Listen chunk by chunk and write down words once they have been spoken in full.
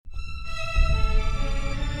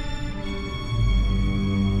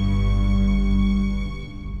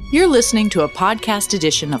You're listening to a podcast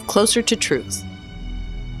edition of Closer to Truth.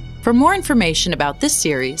 For more information about this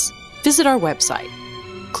series, visit our website,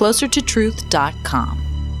 closertotruth.com.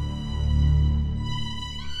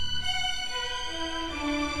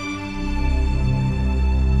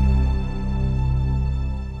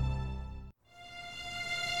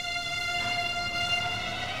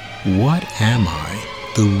 What am I,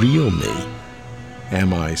 the real me?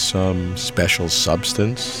 Am I some special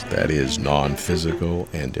substance that is non-physical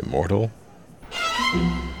and immortal?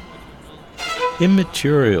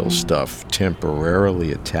 Immaterial stuff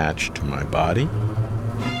temporarily attached to my body,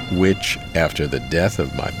 which, after the death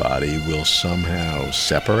of my body, will somehow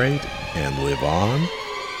separate and live on?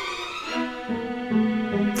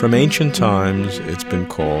 From ancient times, it's been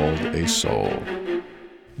called a soul.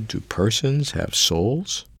 Do persons have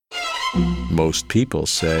souls? Most people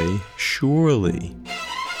say, surely.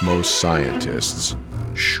 Most scientists,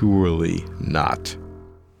 surely not.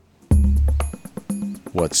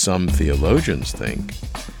 What some theologians think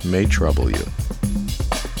may trouble you.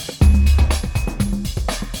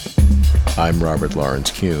 I'm Robert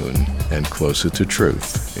Lawrence Kuhn, and Closer to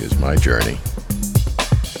Truth is my journey.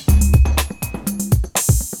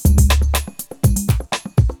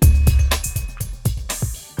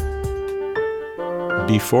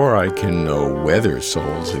 Before I can know whether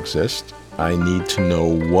souls exist, I need to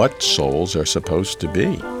know what souls are supposed to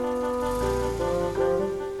be.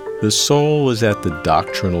 The soul is at the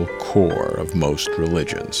doctrinal core of most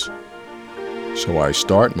religions. So I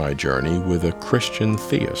start my journey with a Christian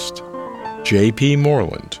theist, J.P.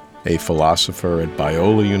 Moreland, a philosopher at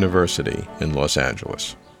Biola University in Los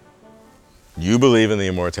Angeles. You believe in the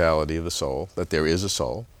immortality of the soul, that there is a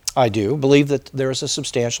soul? I do believe that there is a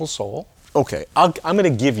substantial soul. Okay, I'm going to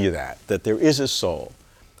give you that there is a soul.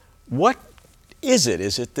 What is it?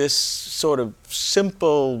 Is it this sort of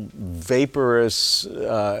simple, vaporous,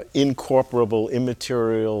 incorporeal,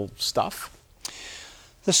 immaterial stuff?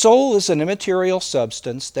 The soul is an immaterial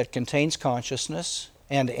substance that contains consciousness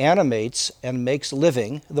and animates and makes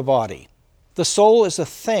living the body. The soul is a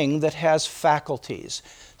thing that has faculties,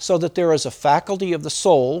 so that there is a faculty of the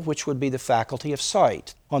soul, which would be the faculty of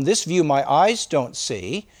sight. On this view, my eyes don't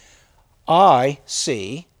see. I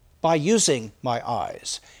see by using my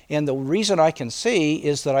eyes. And the reason I can see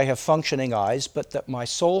is that I have functioning eyes, but that my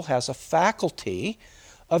soul has a faculty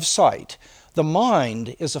of sight. The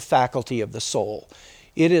mind is a faculty of the soul.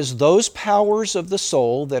 It is those powers of the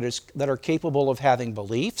soul that are capable of having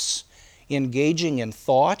beliefs, engaging in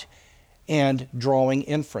thought, and drawing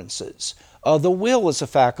inferences. The will is a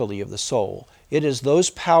faculty of the soul. It is those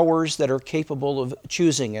powers that are capable of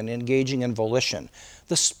choosing and engaging in volition.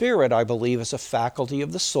 The spirit, I believe, is a faculty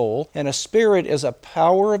of the soul, and a spirit is a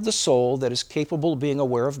power of the soul that is capable of being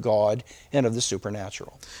aware of God and of the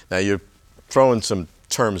supernatural. Now you're throwing some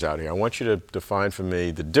terms out here. I want you to define for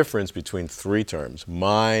me the difference between three terms: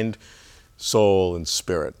 mind, soul, and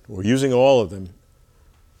spirit. We're using all of them.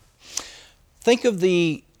 Think of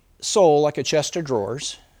the soul like a chest of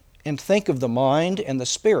drawers, and think of the mind and the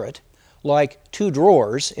spirit like two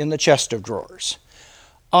drawers in the chest of drawers.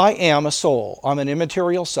 I am a soul. I'm an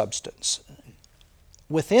immaterial substance.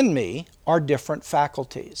 Within me are different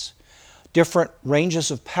faculties, different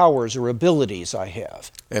ranges of powers or abilities I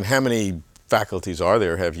have. And how many faculties are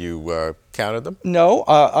there? Have you counted them? No,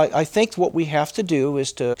 I think what we have to do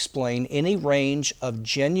is to explain any range of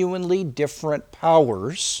genuinely different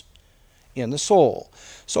powers in the soul.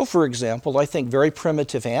 So, for example, I think very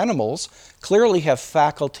primitive animals clearly have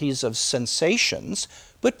faculties of sensations,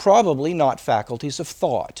 but probably not faculties of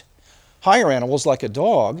thought. Higher animals, like a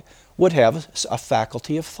dog, would have a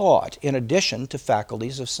faculty of thought in addition to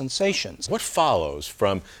faculties of sensations. What follows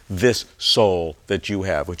from this soul that you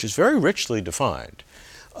have, which is very richly defined?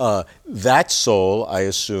 That soul, I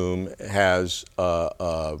assume, has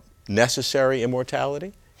necessary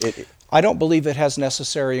immortality? I don't believe it has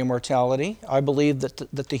necessary immortality. I believe that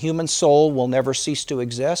the human soul will never cease to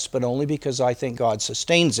exist, but only because I think God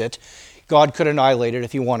sustains it. God could annihilate it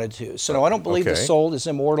if he wanted to. So no, I don't believe the soul is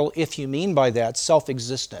immortal if you mean by that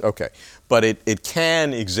self-existent. Okay, but it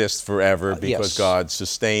can exist forever because God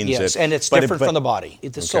sustains it. Yes, and it's different from the body.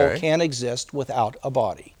 The soul can exist without a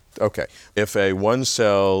body. Okay, if a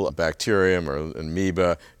one-cell bacterium or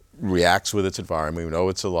amoeba reacts with its environment, we know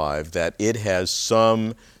it's alive, that it has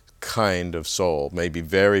some kind of soul, maybe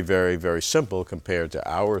very, very, very simple compared to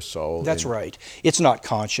our soul. That's right. It's not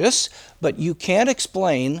conscious, but you can't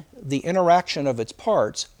explain the interaction of its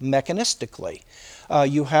parts mechanistically.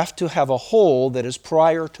 You have to have a whole that is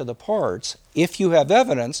prior to the parts if you have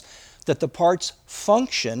evidence that the parts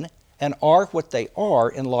function and are what they are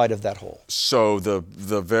in light of that whole. So the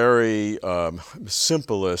very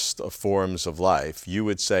simplest of forms of life, you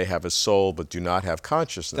would say, have a soul but do not have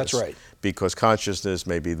consciousness. That's right. Because consciousness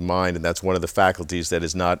may be the mind, and that's one of the faculties that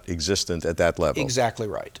is not existent at that level. Exactly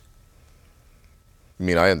right. You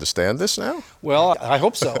mean I understand this now? Well, I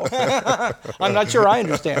hope so. I'm not sure I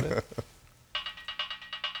understand it.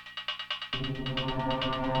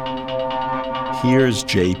 Here's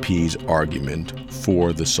JP's argument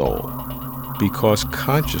for the soul. Because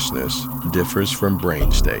consciousness differs from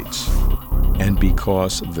brain states, and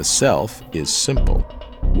because the self is simple,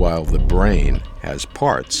 while the brain has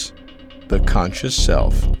parts, the conscious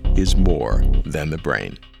self is more than the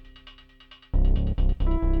brain.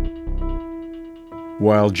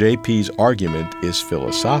 While JP's argument is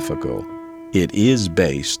philosophical, it is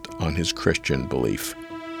based on his Christian belief.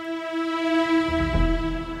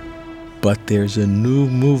 But there's a new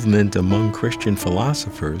movement among Christian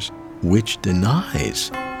philosophers which denies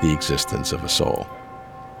the existence of a soul.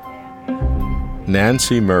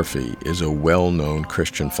 Nancey Murphy is a well-known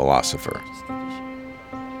Christian philosopher.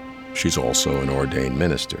 She's also an ordained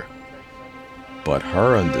minister. But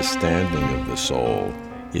her understanding of the soul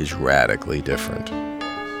is radically different.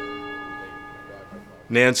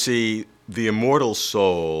 Nancey, the immortal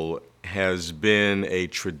soul has been a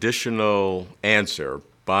traditional answer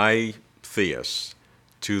by theists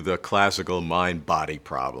to the classical mind-body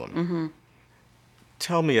problem. Mm-hmm.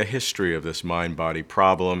 Tell me a history of this mind-body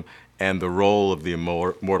problem and the role of the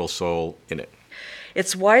immortal soul in it.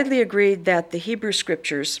 It's widely agreed that the Hebrew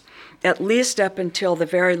Scriptures, at least up until the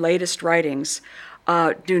very latest writings,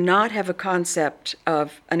 do not have a concept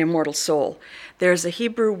of an immortal soul. There's a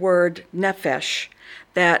Hebrew word, nephesh,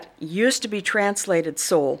 that used to be translated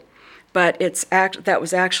soul, but that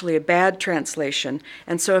was actually a bad translation.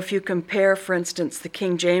 And so if you compare, for instance, the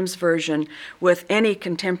King James Version with any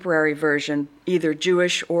contemporary version, either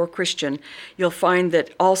Jewish or Christian, you'll find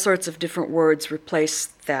that all sorts of different words replace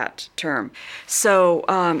that term.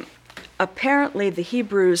 So apparently the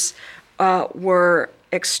Hebrews were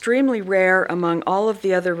extremely rare among all of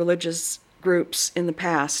the other religious groups in the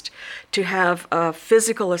past to have a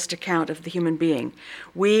physicalist account of the human being.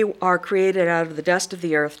 We are created out of the dust of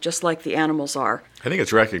the earth, just like the animals are. I think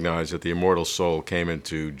it's recognized that the immortal soul came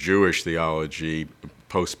into Jewish theology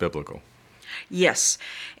post-biblical. Yes,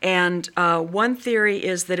 and one theory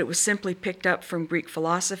is that it was simply picked up from Greek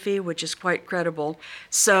philosophy, which is quite credible.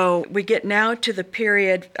 So we get now to the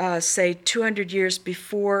period, say, 200 years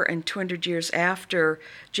before and 200 years after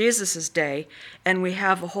Jesus' day, and we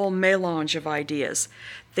have a whole melange of ideas.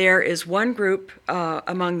 There is one group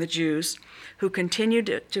among the Jews who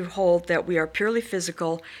continued to hold that we are purely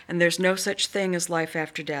physical and there's no such thing as life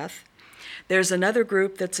after death. There's another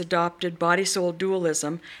group that's adopted body-soul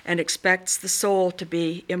dualism and expects the soul to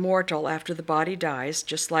be immortal after the body dies,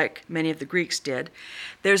 just like many of the Greeks did.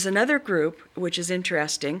 There's another group, which is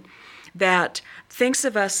interesting, that thinks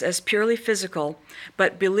of us as purely physical,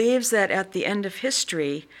 but believes that at the end of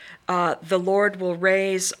history, the Lord will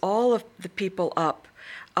raise all of the people up,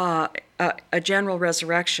 a general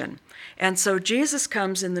resurrection. And so Jesus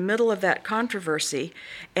comes in the middle of that controversy,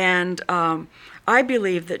 and I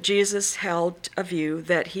believe that Jesus held a view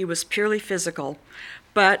that he was purely physical,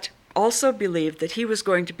 but also believed that he was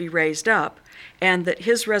going to be raised up, and that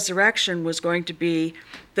his resurrection was going to be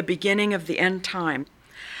the beginning of the end time.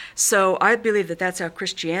 So I believe that that's how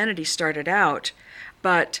Christianity started out,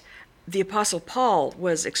 but the Apostle Paul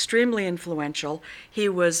was extremely influential. He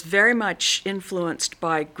was very much influenced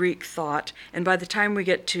by Greek thought, and by the time we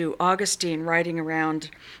get to Augustine writing around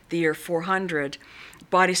the year 400,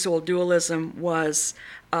 body-soul dualism was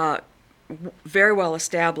very well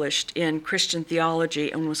established in Christian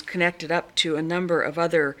theology and was connected up to a number of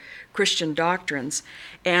other Christian doctrines.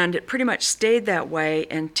 And it pretty much stayed that way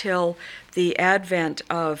until the advent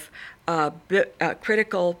of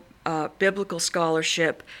critical biblical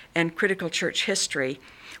scholarship and critical church history,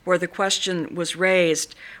 where the question was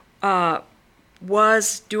raised,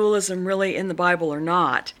 was dualism really in the Bible or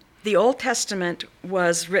not? The Old Testament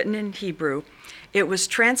was written in Hebrew. It was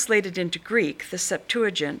translated into Greek, the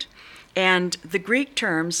Septuagint, and the Greek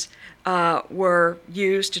terms were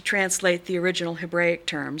used to translate the original Hebraic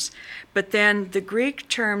terms. But then the Greek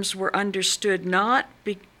terms were understood not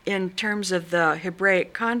in terms of the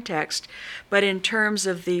Hebraic context, but in terms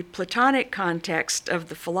of the Platonic context of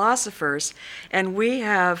the philosophers, and we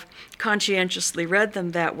have conscientiously read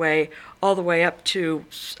them that way all the way up to,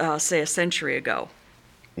 say, a century ago.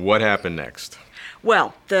 What happened next?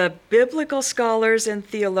 Well, the biblical scholars and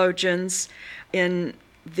theologians in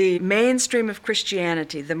the mainstream of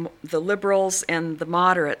Christianity, the liberals and the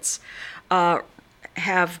moderates,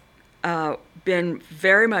 have been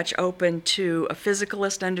very much open to a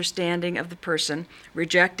physicalist understanding of the person,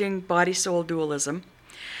 rejecting body-soul dualism.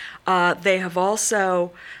 They have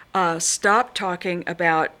also stopped talking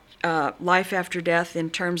about life after death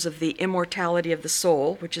in terms of the immortality of the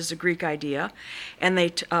soul, which is a Greek idea, and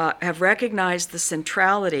they have recognized the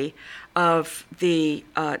centrality of the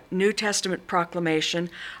New Testament proclamation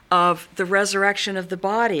of the resurrection of the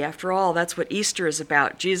body. After all, that's what Easter is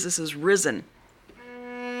about. Jesus is risen.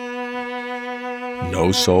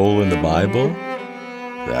 No soul in the Bible?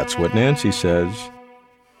 That's what Nancy says.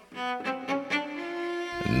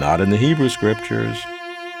 Not in the Hebrew Scriptures.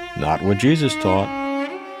 Not what Jesus taught.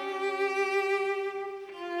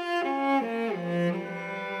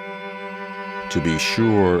 To be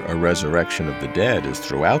sure, a resurrection of the dead is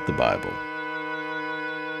throughout the Bible.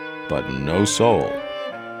 But no soul.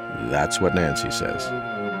 That's what Nancy says.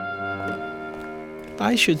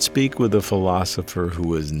 I should speak with a philosopher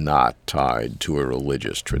who is not tied to a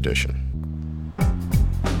religious tradition.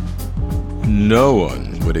 No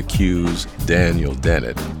one would accuse Daniel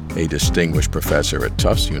Dennett, a distinguished professor at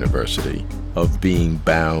Tufts University, of being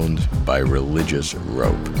bound by religious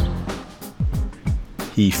rope.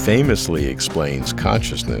 He famously explains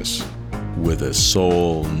consciousness with a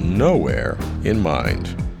soul nowhere in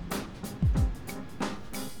mind.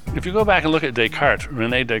 If you go back and look at Descartes,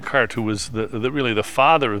 René Descartes, who was really the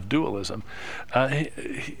father of dualism,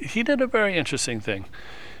 he did a very interesting thing.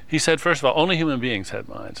 He said, first of all, only human beings had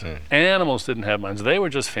minds. Animals didn't have minds. They were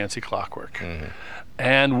just fancy clockwork.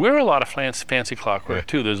 And we're a lot of fancy clockwork,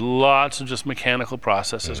 too. There's lots of just mechanical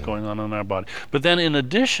processes going on in our body. But then in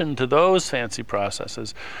addition to those fancy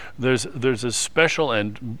processes, there's a special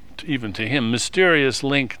and, even to him, mysterious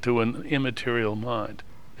link to an immaterial mind.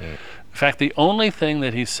 In fact, the only thing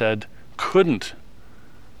that he said couldn't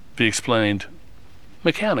be explained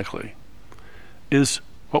mechanically is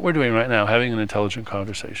what we're doing right now, having an intelligent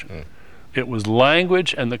conversation. It was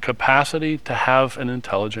language and the capacity to have an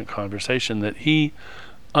intelligent conversation that he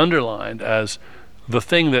underlined as the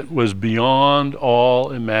thing that was beyond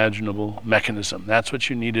all imaginable mechanism. That's what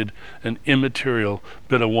you needed, an immaterial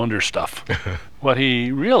bit of wonder stuff. What he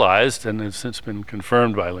realized, and it's since been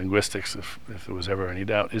confirmed by linguistics, if there was ever any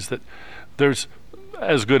doubt, is that there's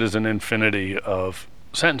as good as an infinity of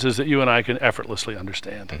sentences that you and I can effortlessly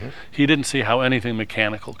understand. He didn't see how anything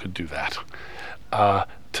mechanical could do that.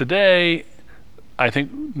 Today, I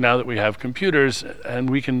think now that we have computers, and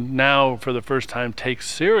we can now, for the first time, take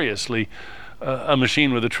seriously a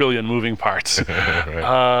machine with 1 trillion moving parts.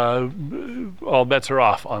 All bets are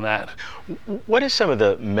off on that. What are some of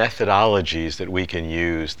the methodologies that we can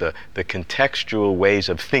use, the contextual ways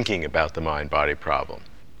of thinking about the mind-body problem?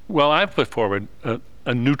 Well, I've put forward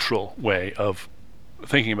a neutral way of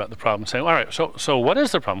thinking about the problem, saying, all right, so what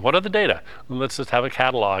is the problem? What are the data? Let's just have a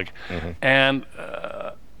catalog. And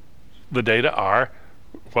the data are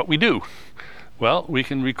what we do. Well, we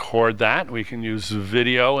can record that. We can use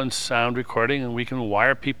video and sound recording, and we can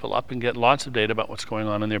wire people up and get lots of data about what's going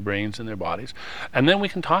on in their brains and their bodies. And then we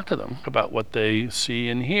can talk to them about what they see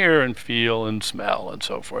and hear and feel and smell and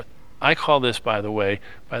so forth. I call this, by the way,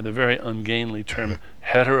 by the very ungainly term,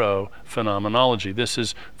 heterophenomenology. This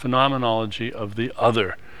is phenomenology of the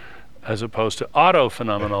other, as opposed to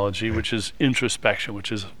autophenomenology, which is introspection,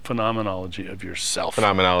 which is phenomenology of yourself.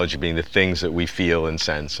 Phenomenology being the things that we feel and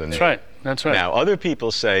sense. And that's right. That's right. Now, other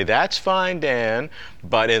people say, that's fine, Dan,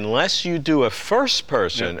 but unless you do a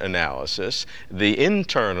first-person analysis, the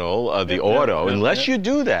internal, the auto, unless you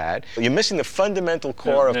do that, you're missing the fundamental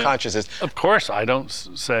core of consciousness. Of course, I don't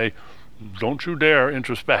say, don't you dare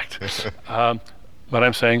introspect. But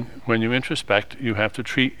I'm saying when you introspect, you have to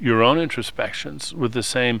treat your own introspections with the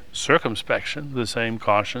same circumspection, the same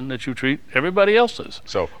caution that you treat everybody else's.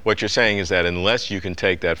 So what you're saying is that unless you can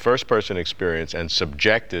take that first-person experience and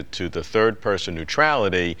subject it to the third-person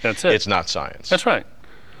neutrality, it's not science. That's right.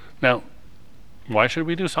 Now, why should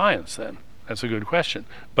we do science then? That's a good question.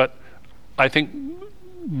 But I think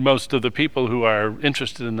most of the people who are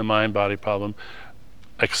interested in the mind-body problem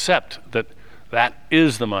accept that that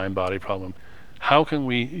is the mind-body problem. How can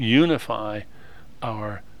we unify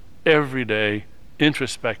our everyday,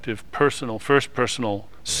 introspective, personal, first-personal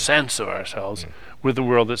sense of ourselves with the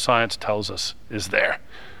world that science tells us is there?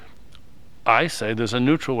 I say there's a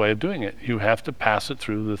neutral way of doing it. You have to pass it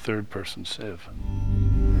through the third-person sieve.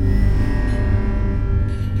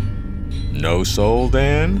 No soul,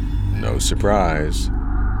 Dan? No surprise.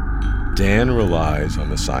 Dan relies on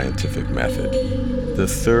the scientific method, the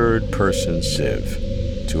third-person sieve,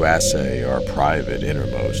 to assay our private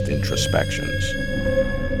innermost introspections.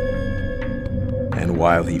 And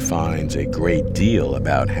while he finds a great deal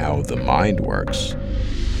about how the mind works,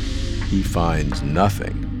 he finds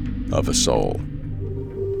nothing of a soul.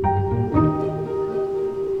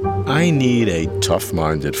 I need a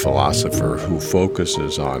tough-minded philosopher who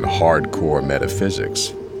focuses on hardcore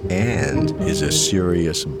metaphysics and is a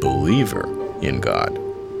serious believer in God.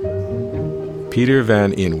 Peter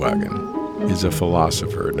Van Inwagen is a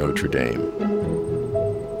philosopher at Notre Dame.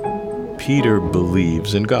 Peter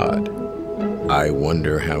believes in God. I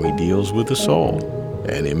wonder how he deals with the soul,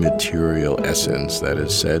 an immaterial essence that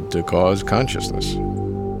is said to cause consciousness.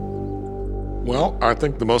 Well, I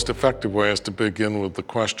think the most effective way is to begin with the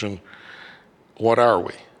question, what are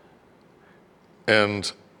we?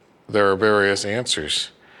 And there are various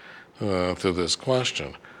answers to this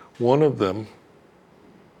question. One of them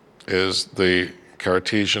is the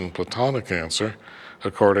Cartesian Platonic answer,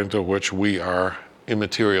 according to which we are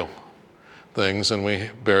immaterial things and we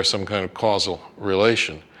bear some kind of causal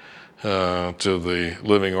relation to the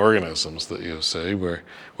living organisms that you see, where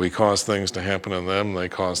we cause things to happen in them, they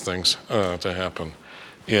cause things to happen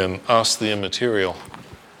in us, the immaterial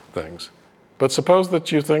things. But suppose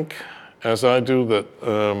that you think, as I do, that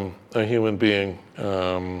a human being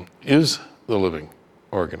is the living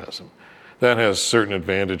organism. That has certain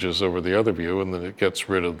advantages over the other view, and that it gets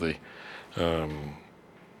rid of the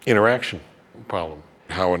interaction problem.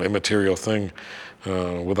 How an immaterial thing,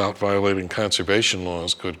 without violating conservation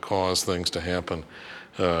laws, could cause things to happen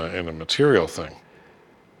in a material thing.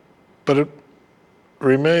 But it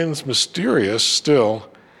remains mysterious still,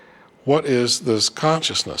 what is this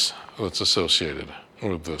consciousness that's associated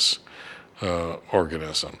with this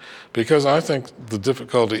organism? Because I think the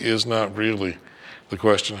difficulty is not really the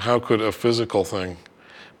question, how could a physical thing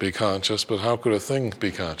be conscious, but how could a thing be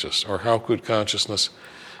conscious? Or how could consciousness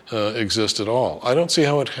exist at all? I don't see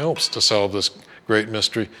how it helps to solve this great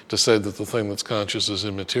mystery to say that the thing that's conscious is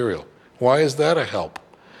immaterial. Why is that a help?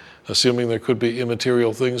 Assuming there could be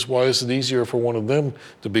immaterial things, why is it easier for one of them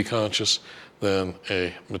to be conscious than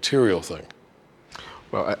a material thing?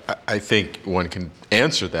 Well, I think one can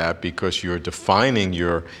answer that because you're defining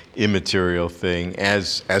your immaterial thing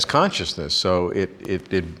as consciousness. So it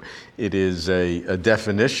is a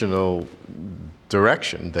definitional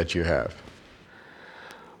direction that you have.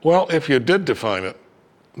 Well, if you did define it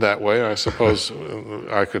that way, I suppose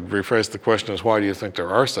I could rephrase the question as, why do you think there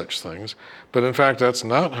are such things? But in fact, that's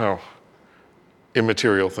not how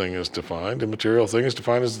immaterial thing is defined. Immaterial thing is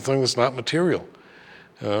defined as the thing that's not material.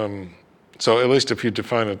 So at least if you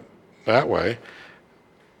define it that way,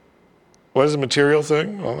 what is a material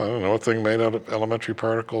thing? Well, I don't know, a thing made out of elementary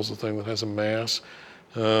particles, a thing that has a mass,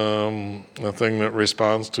 a thing that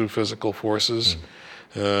responds to physical forces.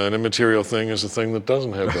 An immaterial thing is a thing that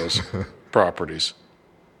doesn't have those properties.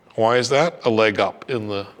 Why is that a leg up in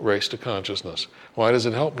the race to consciousness? Why does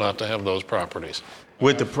it help not to have those properties?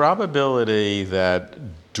 With the probability that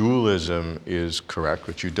dualism is correct,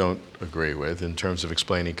 which you don't agree with in terms of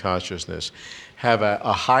explaining consciousness, have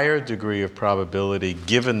a higher degree of probability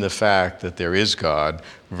given the fact that there is God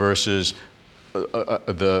versus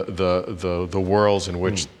the worlds in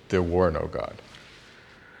which there were no God?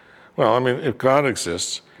 Well, I mean, if God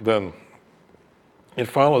exists, then it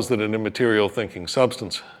follows that an immaterial thinking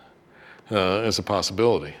substance is a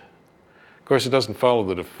possibility. Of course, it doesn't follow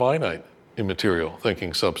that a finite immaterial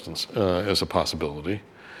thinking substance is a possibility,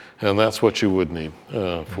 and that's what you would need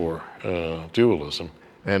for dualism.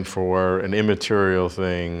 And for an immaterial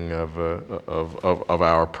thing of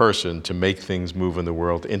our person to make things move in the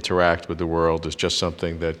world, interact with the world, is just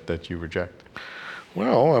something that you reject?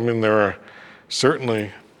 Well, I mean, there are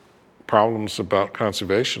certainly problems about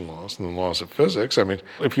conservation laws and the laws of physics. I mean,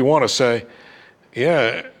 if you want to say,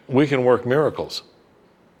 yeah, we can work miracles.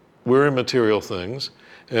 We're immaterial things,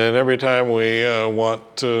 and every time we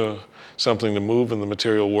want something to move in the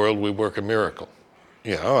material world, we work a miracle.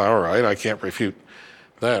 Yeah, all right, I can't refute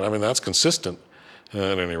that. I mean, that's consistent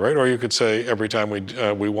at any rate. Or you could say every time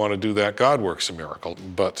we want to do that, God works a miracle.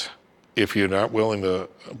 But if you're not willing to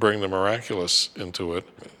bring the miraculous into it,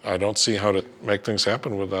 I don't see how to make things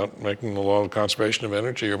happen without making the law of conservation of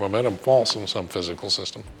energy or momentum false in some physical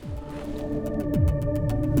system.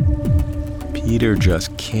 Peter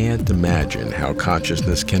just can't imagine how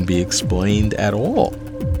consciousness can be explained at all.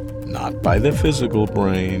 Not by the physical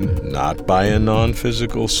brain, not by a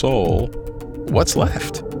non-physical soul. What's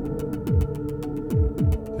left?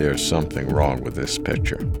 There's something wrong with this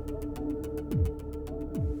picture.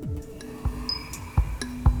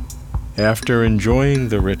 After enjoying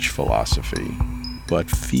the rich philosophy, but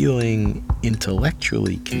feeling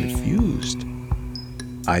intellectually confused,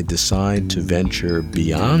 I decide to venture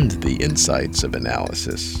beyond the insights of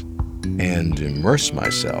analysis and immerse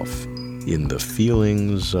myself in the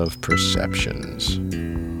feelings of perceptions.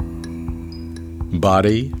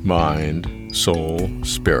 Body, mind, soul,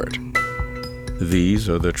 spirit. These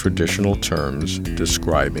are the traditional terms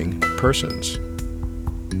describing persons.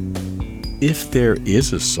 If there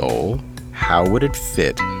is a soul, how would it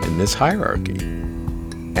fit in this hierarchy?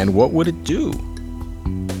 And what would it do?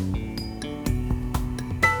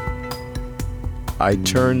 I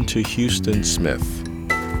turn to Huston Smith,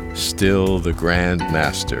 still the grand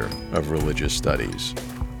master of religious studies.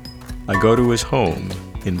 I go to his home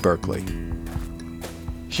in Berkeley.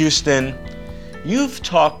 Huston, you've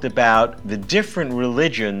talked about the different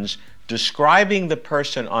religions describing the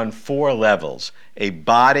person on 4 levels: a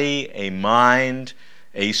body, a mind,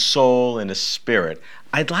 a soul, and a spirit.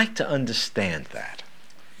 I'd like to understand that.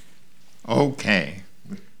 Okay,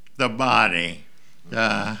 the body. The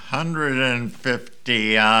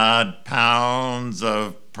 150 odd pounds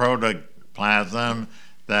of protoplasm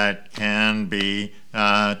that can be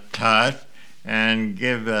touched and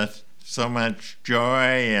give us so much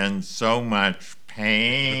joy and so much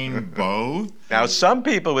pain, both. Now, some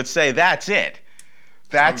people would say that's it.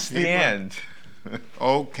 That's the end.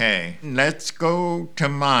 Okay, let's go to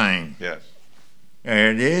mind. Yes.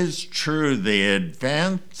 It is true the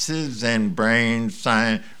advances in brain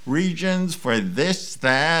science, regions for this,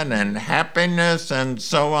 that, and happiness and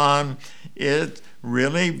so on, is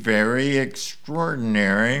really very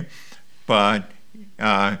extraordinary, but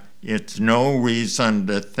it's no reason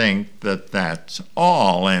to think that that's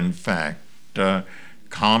all. In fact,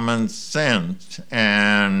 common sense,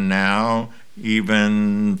 and now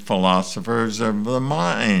even philosophers of the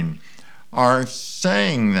mind are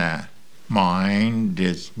saying that mind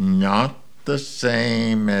is not the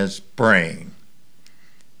same as brain.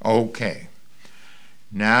 Okay,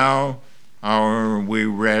 now are we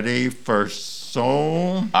ready for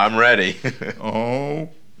soul? I'm ready.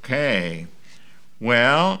 Okay,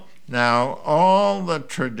 well, now all the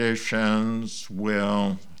traditions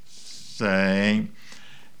will say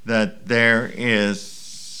that there is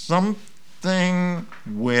something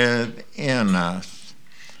within us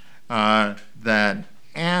that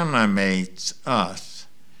animates us,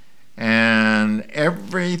 and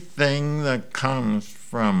everything that comes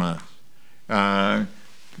from us.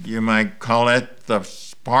 You might call it the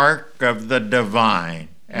spark of the divine,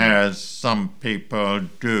 as some people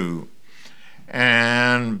do.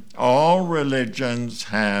 And all religions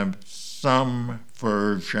have some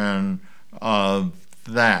version of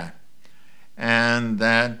that, and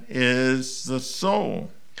that is the soul.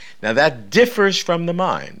 Now, that differs from the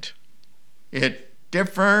mind. It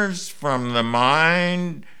differs from the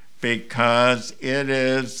mind because it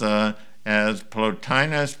is, as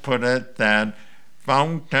Plotinus put it, that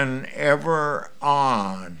fountain ever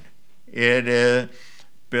on. It is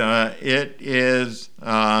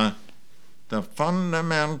the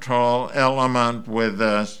fundamental element with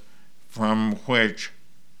us from which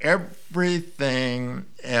everything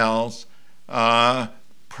else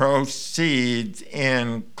proceeds,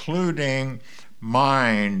 including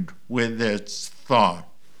mind with its thought.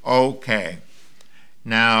 Okay,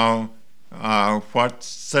 now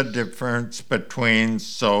what's the difference between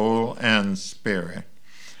soul and spirit?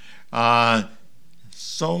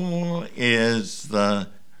 Soul is the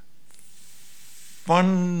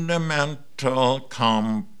fundamental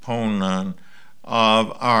component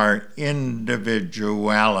of our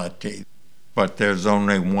individuality, but there's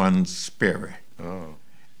only one spirit. Oh.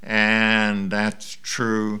 And that's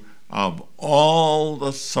true of all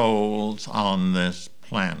the souls on this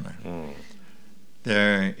planet.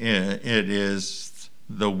 It is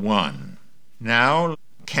the one. Now,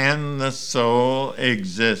 can the soul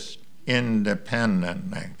exist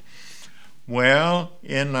independently? Well,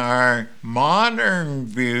 in our modern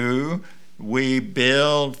view, we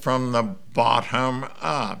build from the bottom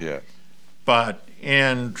up. Yeah. But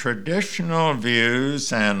in traditional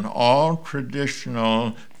views, and all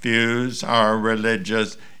traditional views are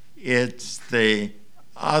religious, it's the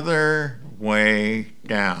other way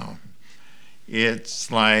down.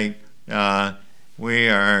 It's like we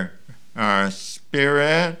are our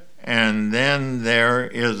spirit, and then there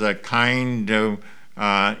is a kind of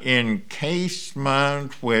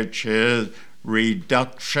encasement which is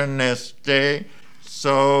reductionistic.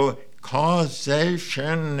 So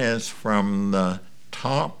causation is from the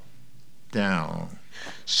top down.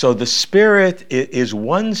 So the spirit is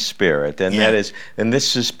one spirit, and Yeah. and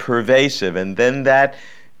this is pervasive, and then that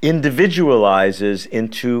individualizes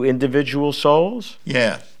into individual souls?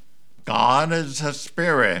 Yes, God is a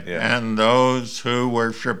spirit, Yeah. and those who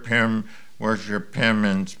worship him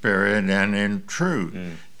in spirit and in truth.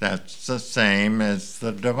 That's the same as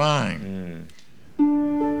the divine.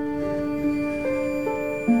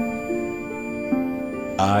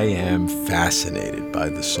 I am fascinated by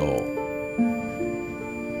the soul,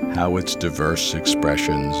 how its diverse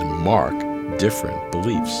expressions mark different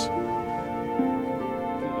beliefs.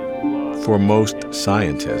 For most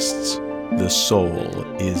scientists, the soul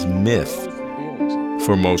is myth.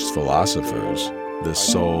 For most philosophers, the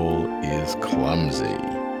soul is clumsy.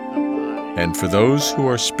 And for those who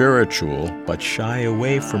are spiritual but shy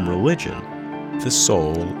away from religion, the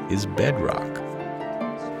soul is bedrock.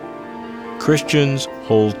 Christians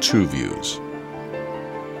hold two views.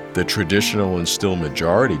 The traditional and still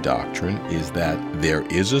majority doctrine is that there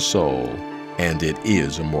is a soul and it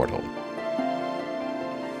is immortal.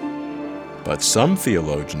 But some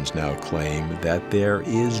theologians now claim that there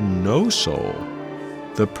is no soul.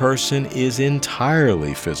 The person is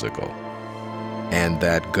entirely physical, and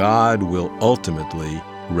that God will ultimately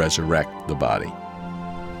resurrect the body.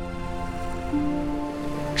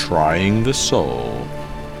 Trying the soul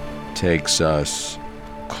takes us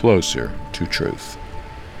closer to truth.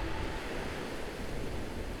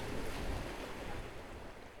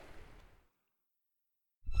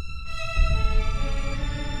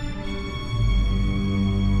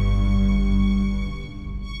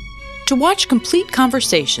 To watch complete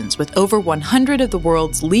conversations with over 100 of the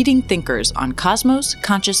world's leading thinkers on cosmos,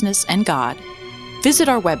 consciousness, and God, visit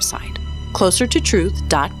our website,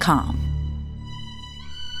 closertotruth.com.